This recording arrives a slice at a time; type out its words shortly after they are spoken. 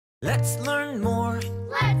Let's learn more.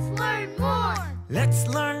 Let's learn more. Let's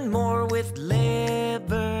learn more with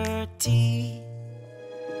Liberty.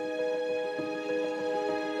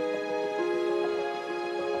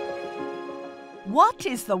 What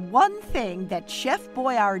is the one thing that Chef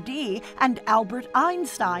Boyardee and Albert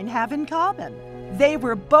Einstein have in common? They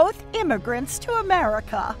were both immigrants to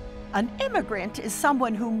America. An immigrant is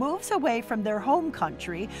someone who moves away from their home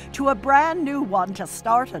country to a brand new one to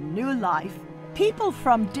start a new life. People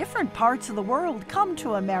from different parts of the world come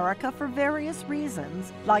to America for various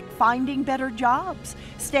reasons, like finding better jobs,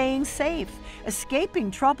 staying safe,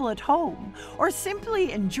 escaping trouble at home, or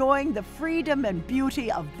simply enjoying the freedom and beauty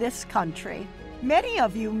of this country. Many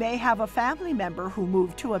of you may have a family member who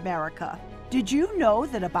moved to America. Did you know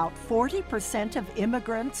that about 40% of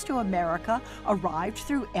immigrants to America arrived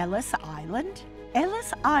through Ellis Island?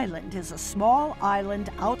 Ellis Island is a small island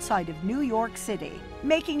outside of New York City,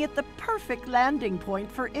 making it the perfect landing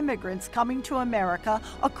point for immigrants coming to America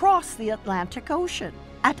across the Atlantic Ocean.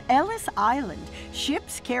 At Ellis Island,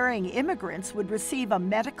 ships carrying immigrants would receive a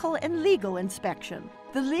medical and legal inspection.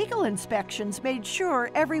 The legal inspections made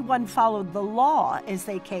sure everyone followed the law as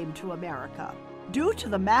they came to America. Due to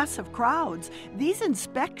the massive crowds, these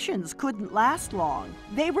inspections couldn't last long.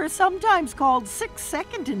 They were sometimes called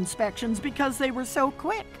 6-second inspections because they were so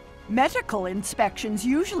quick. Medical inspections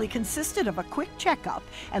usually consisted of a quick checkup,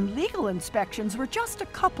 and legal inspections were just a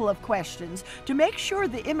couple of questions to make sure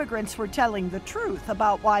the immigrants were telling the truth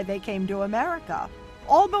about why they came to America.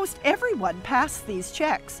 Almost everyone passed these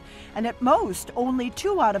checks, and at most, only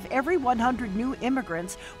 2 out of every 100 new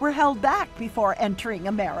immigrants were held back before entering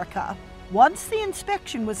America. Once the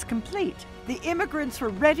inspection was complete, the immigrants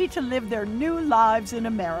were ready to live their new lives in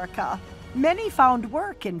America. Many found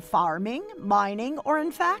work in farming, mining, or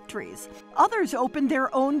in factories. Others opened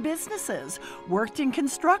their own businesses, worked in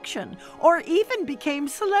construction, or even became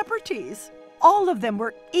celebrities. All of them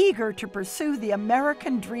were eager to pursue the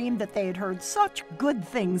American dream that they had heard such good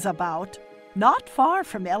things about. Not far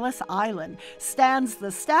from Ellis Island stands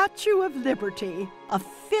the Statue of Liberty, a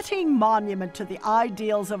fitting monument to the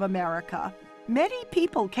ideals of America. Many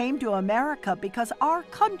people came to America because our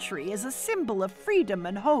country is a symbol of freedom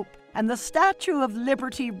and hope, and the Statue of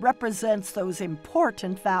Liberty represents those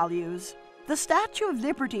important values. The Statue of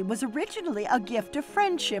Liberty was originally a gift of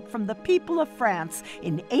friendship from the people of France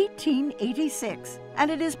in 1886, and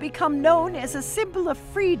it has become known as a symbol of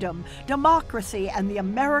freedom, democracy, and the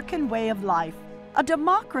American way of life. A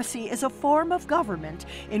democracy is a form of government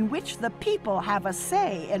in which the people have a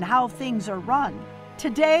say in how things are run.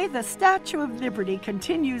 Today, the Statue of Liberty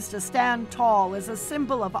continues to stand tall as a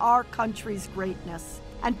symbol of our country's greatness.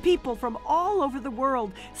 And people from all over the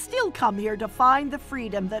world still come here to find the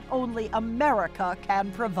freedom that only America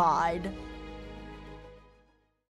can provide.